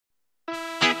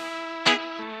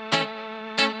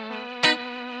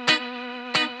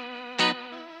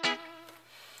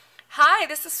Hi,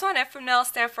 this is Swanette from Nails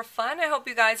Stand for Fun. I hope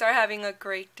you guys are having a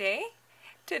great day.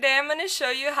 Today I'm going to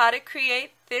show you how to create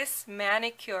this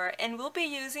manicure, and we'll be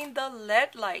using the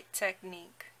lead light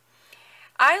technique.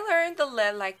 I learned the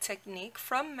lead light technique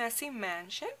from Messy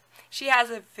Mansion. She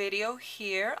has a video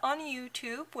here on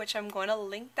YouTube, which I'm going to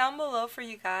link down below for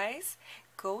you guys.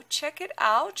 Go check it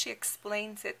out. She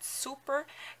explains it super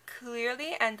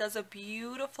clearly and does a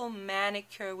beautiful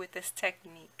manicure with this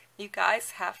technique. You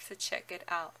guys have to check it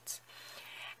out.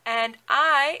 And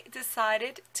I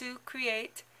decided to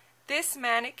create this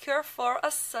manicure for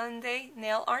a Sunday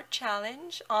nail art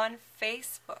challenge on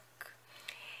Facebook.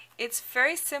 It's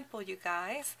very simple, you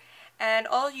guys, and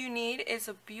all you need is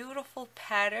a beautiful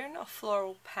pattern, a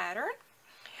floral pattern.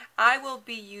 I will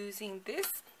be using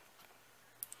this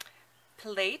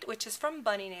plate, which is from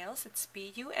Bunny Nails. It's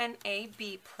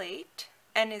BuNa-B plate,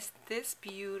 and it's this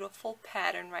beautiful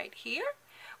pattern right here,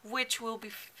 which we'll be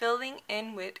filling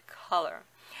in with color.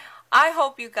 I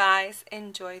hope you guys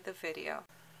enjoy the video.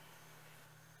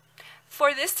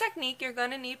 For this technique, you're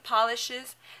going to need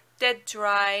polishes that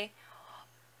dry,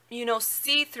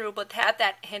 see-through, but have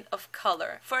that hint of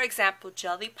color. For example,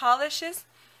 jelly polishes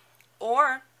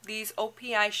or these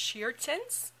OPI Sheer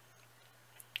tints.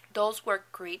 Those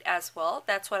work great as well.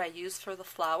 That's what I use for the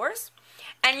flowers.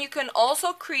 And you can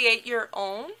also create your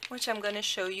own, which I'm going to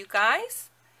show you guys.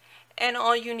 And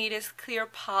all you need is clear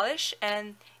polish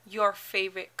and your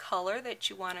favorite color that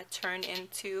you want to turn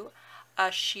into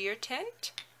a sheer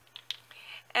tint.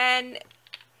 And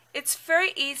it's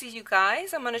very easy, you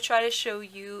guys. I'm going to try to show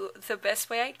you the best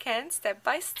way I can, step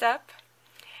by step.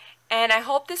 And I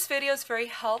hope this video is very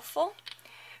helpful.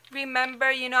 Remember,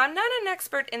 I'm not an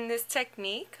expert in this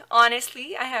technique.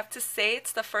 Honestly, I have to say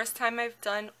it's the first time I've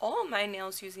done all my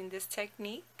nails using this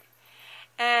technique.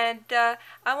 And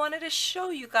I wanted to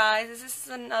show you guys this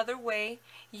is another way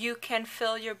you can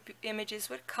fill your images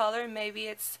with color. Maybe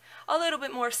it's a little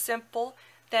bit more simple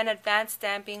than advanced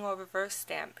stamping or reverse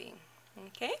stamping.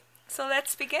 Okay, so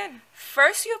let's begin.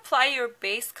 First, you apply your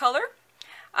base color.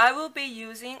 I will be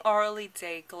using Orly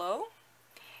Glow.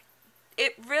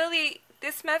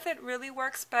 This method really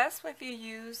works best if you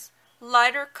use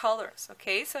lighter colors.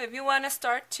 Okay, so if you want to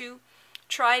start to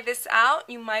try this out,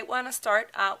 you might want to start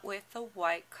out with the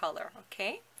white color.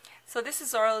 Okay, so this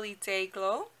is Orly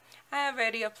Glow. I have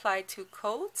already applied 2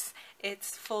 coats.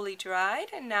 It's fully dried,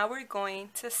 and now we're going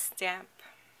to stamp.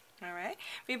 All right,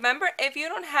 remember, if you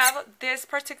don't have this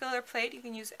particular plate, you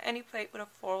can use any plate with a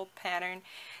floral pattern.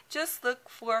 Just look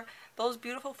for those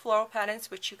beautiful floral patterns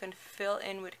which you can fill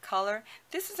in with color.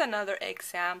 This is another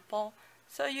example.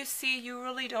 So you see, you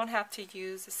really don't have to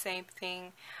use the same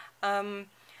thing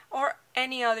or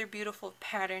any other beautiful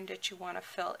pattern that you want to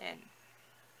fill in.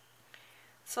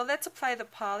 So let's apply the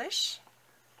polish.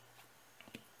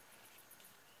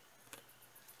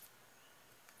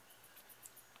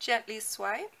 Gently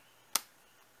swipe.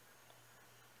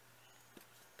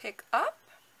 Pick up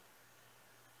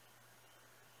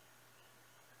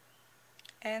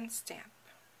and stamp.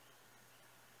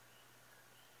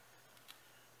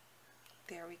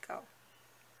 There we go.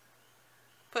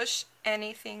 Push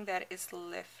anything that is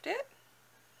lifted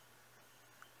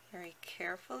very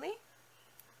carefully.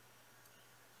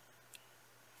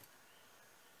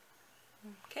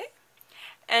 Okay,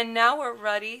 and now we're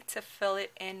ready to fill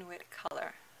it in with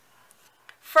color.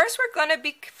 First, we're going to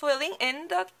be filling in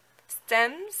the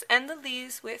stems and the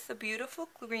leaves with a beautiful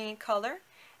green color,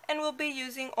 and we'll be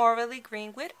using Orly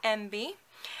Green with MB.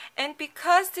 And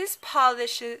because this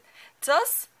polish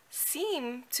does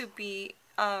seem to be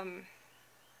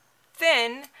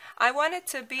thin, I want it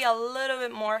to be a little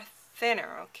bit more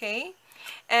thinner, okay?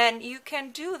 And you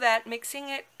can do that mixing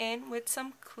it in with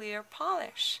some clear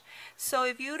polish. So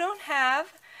if you don't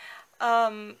have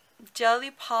jelly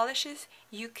polishes,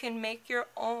 you can make your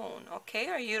own, okay?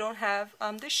 Or you don't have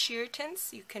the sheer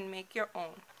tints, you can make your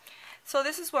own. So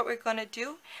this is what we're going to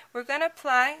do. We're going to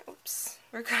apply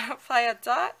a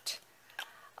dot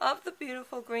of the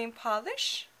beautiful green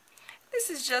polish. This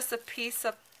is just a piece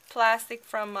of plastic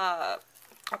from a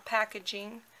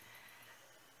packaging,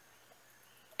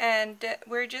 and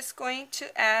we're just going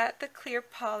to add the clear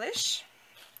polish.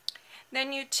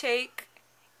 Then you take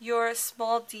your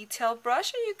small detail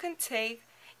brush, or you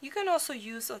can also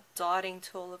use a dotting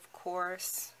tool, of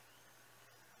course,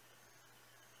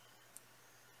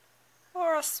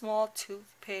 or a small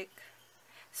toothpick.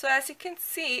 So as you can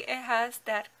see, it has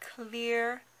that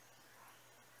clear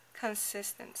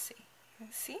consistency. You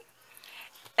see?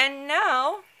 And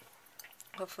now,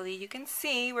 hopefully you can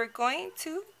see, we're going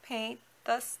to paint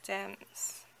the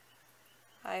stems.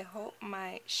 I hope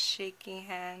my shaking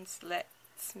hands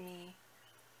lets me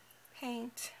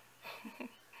paint.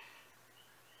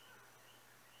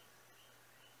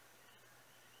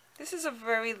 This is a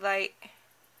very light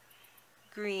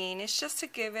green. It's just to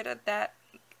give it a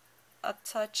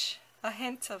touch, a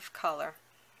hint of color.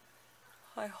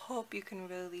 I hope you can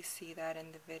really see that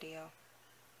in the video.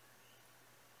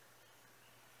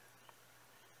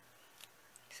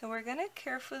 So we're going to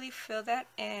carefully fill that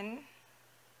in.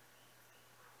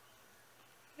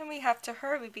 And we have to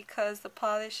hurry because the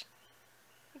polish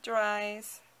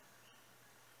dries.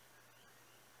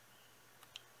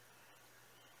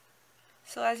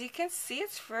 So as you can see,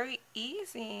 it's very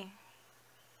easy.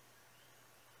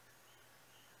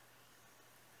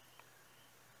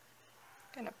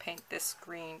 I'm gonna paint this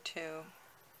green too.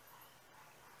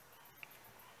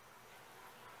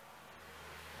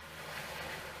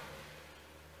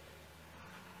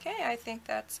 Okay, I think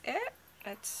that's it.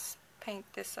 Let's paint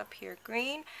this up here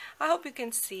green. I hope you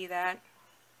can see that.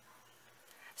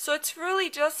 So it's really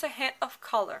just a hint of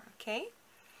color, okay?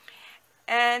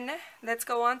 And let's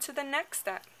go on to the next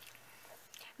step.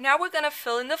 Now we're going to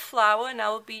fill in the flower, and I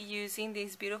will be using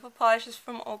these beautiful polishes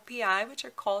from OPI, which are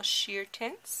called sheer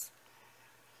tints.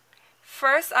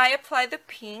 First, I apply the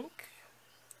pink.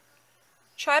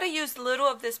 Try to use little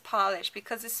of this polish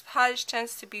because this polish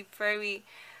tends to be very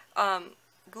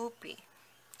goopy.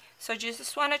 So you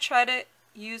just want to try to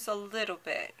use a little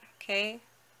bit, okay?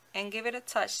 And give it a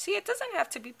touch. See, it doesn't have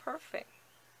to be perfect.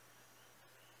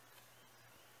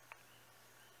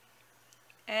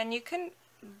 And you can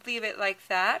leave it like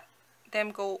that, then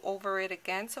go over it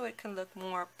again so it can look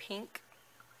more pink.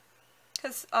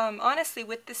 Because honestly,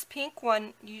 with this pink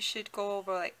one, you should go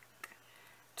over like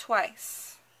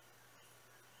twice.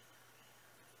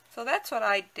 So that's what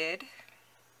I did.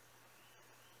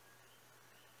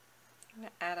 I'm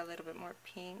going to add a little bit more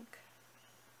pink.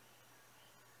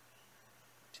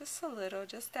 Just a little,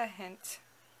 just a hint.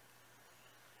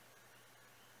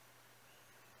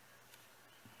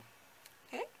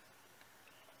 Okay.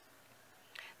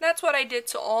 That's what I did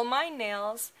to all my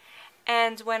nails,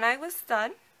 and when I was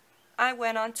done, I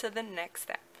went on to the next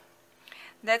step.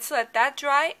 Let's let that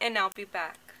dry and I'll be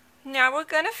back. Now we're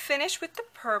going to finish with the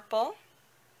purple.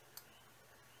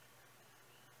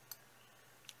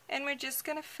 And we're just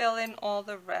going to fill in all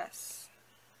the rest.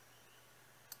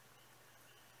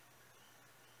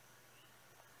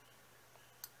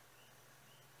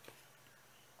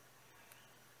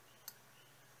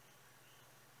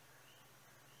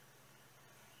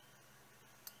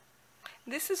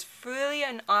 This is really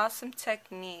an awesome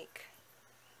technique.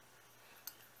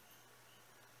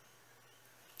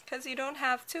 Because you don't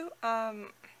have to,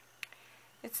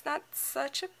 it's not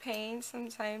such a pain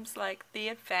sometimes like the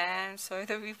advance or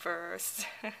the reverse.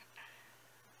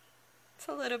 It's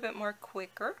a little bit more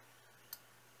quicker.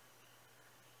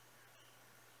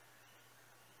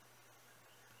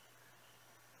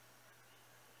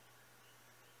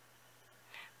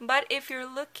 But if you're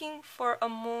looking for a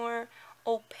more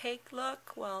opaque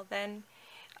look, well then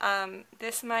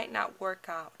this might not work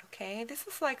out, okay? This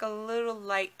is like a little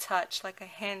light touch, like a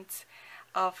hint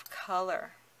of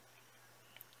color.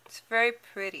 It's very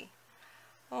pretty.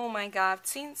 Oh my God, I've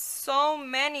seen so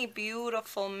many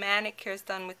beautiful manicures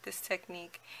done with this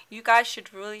technique. You guys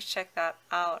should really check that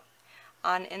out.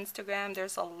 On Instagram,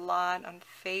 there's a lot. On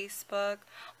Facebook,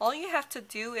 all you have to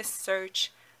do is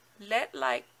search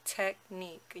leadlight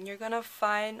technique and you're gonna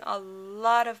find a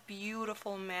lot of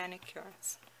beautiful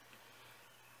manicures.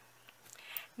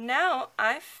 Now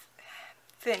I've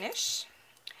finished,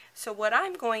 so what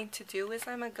I'm going to do is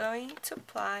I'm going to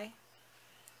apply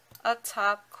a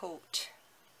top coat.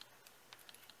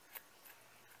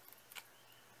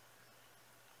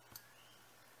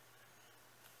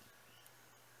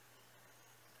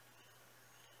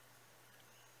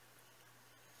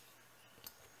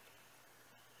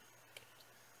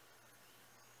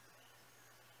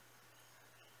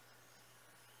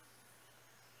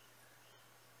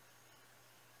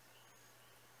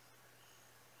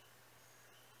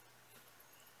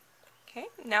 Okay,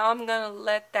 now I'm going to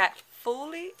let that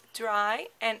fully dry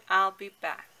and I'll be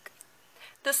back.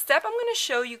 The step I'm going to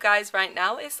show you guys right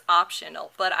now is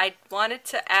optional, but I wanted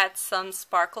to add some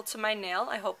sparkle to my nail.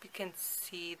 I hope you can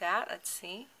see that. Let's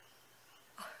see.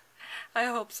 I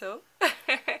hope so.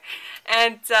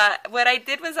 And what I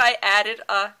did was I added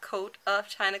a coat of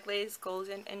China Glaze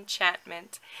Golden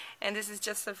Enchantment. And this is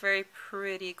just a very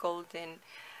pretty golden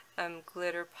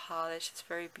glitter polish. It's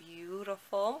very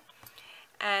beautiful.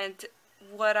 And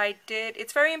what I did,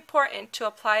 it's very important to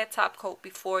apply a top coat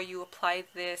before you apply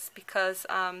this because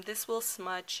this will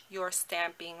smudge your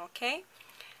stamping, okay?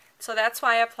 So that's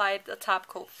why I applied the top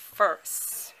coat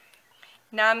first.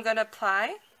 Now I'm going to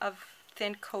apply a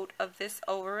thin coat of this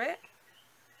over it.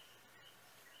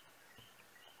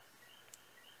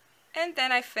 And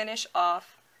then I finish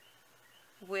off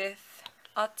with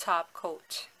a top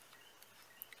coat.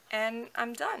 And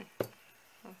I'm done.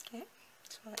 Okay,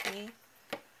 so let me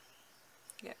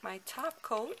get my top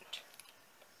coat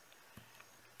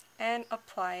and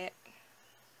apply it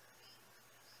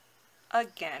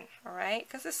again, alright?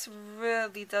 Because this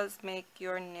really does make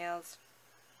your nails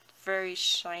very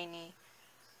shiny.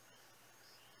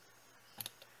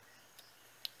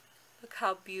 Look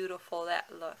how beautiful that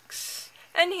looks.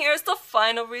 And here's the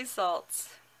final results.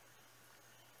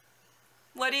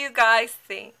 What do you guys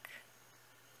think?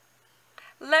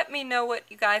 Let me know what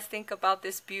you guys think about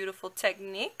this beautiful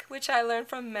technique, which I learned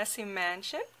from Messy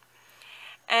Mansion.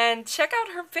 And check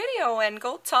out her video and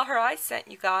go tell her I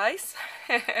sent you guys.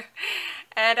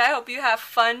 And I hope you have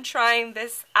fun trying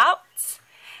this out.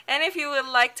 And if you would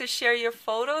like to share your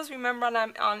photos, remember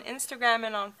I'm on Instagram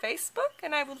and on Facebook,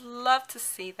 and I would love to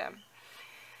see them.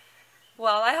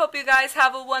 Well, I hope you guys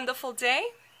have a wonderful day.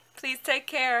 Please take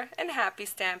care and happy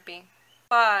stamping.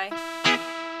 Bye.